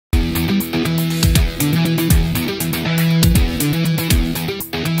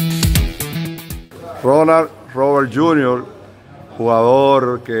Ronald Robert Jr.,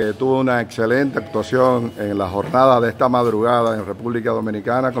 jugador que tuvo una excelente actuación en la jornada de esta madrugada en República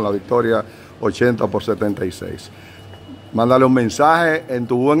Dominicana con la victoria 80-76. Mándale un mensaje en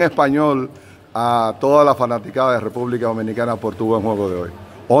tu buen español a toda la fanaticada de República Dominicana por tu buen juego de hoy.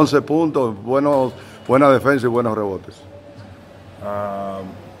 11 puntos, buena defensa y buenos rebotes.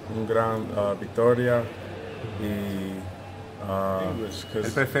 Un gran victoria y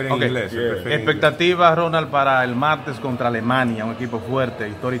él prefiere en inglés. Expectativas, Ronald, para el martes contra Alemania, un equipo fuerte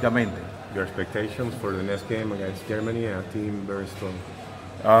históricamente. Your expectations for the next game against Germany, a team very strong.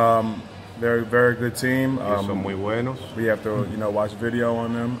 Very good team. Son muy buenos. We have to, watch video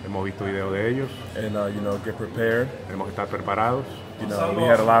on them. Hemos visto video de ellos. And get prepared. Tenemos que estar preparados. We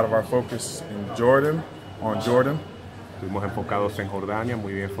had a lot of our focus in Jordan. Estuvimos enfocados en Jordania,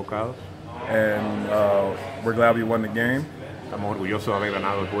 muy bien enfocados. And we're glad we won the game. Estamos orgullosos de haber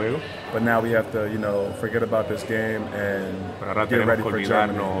ganado el juego. But now we have to, forget about this game and Pero ahora get tenemos ready que for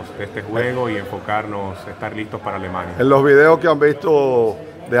olvidarnos Germany. de este juego y enfocarnos, estar listos para Alemania. En los videos que han visto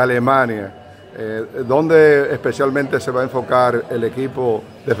de Alemania, ¿dónde especialmente se va a enfocar el equipo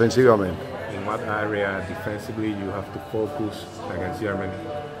defensivamente? In what area defensively you have to focus against Germany?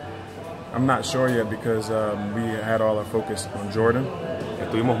 I'm not sure yet because we had all our focus on Jordan.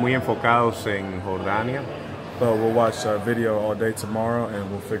 Estuvimos muy enfocados en Jordania. But we'll watch video all day tomorrow and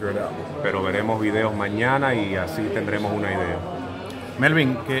we'll figure it out. Pero veremos videos mañana y así tendremos una idea.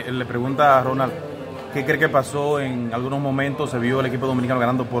 Melvin, que le pregunta a Ronald, ¿qué cree que pasó en algunos momentos? Se vio el equipo dominicano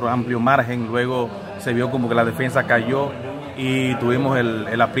ganando por amplio margen, luego se vio como que la defensa cayó y tuvimos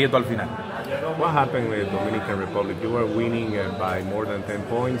el aprieto al final. What happened with Dominican Republic? You were winning by more than 10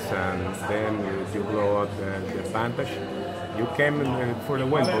 points and then you blow out the advantage. You came for the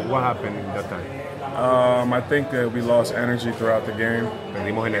win, but what happened in that time? I think that we lost energy throughout the game.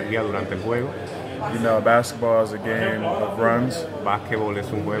 Perdimos energía durante el juego. Basketball is a game of runs. Básquetbol es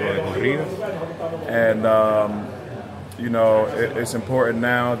un juego de corridas. And, it's important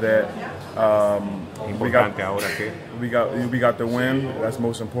now that Importante ahora que we got the win. That's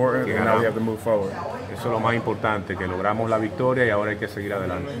most important. And now we have to move forward. Eso es lo más importante, que logramos la victoria y ahora hay que seguir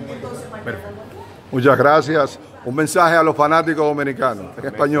adelante. Perfecto. Muchas gracias. Un mensaje a los fanáticos dominicanos en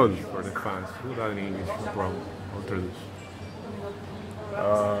español.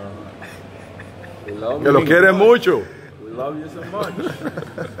 Que los quieren mucho.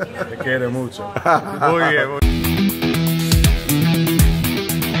 Te quieren mucho. Muy bien.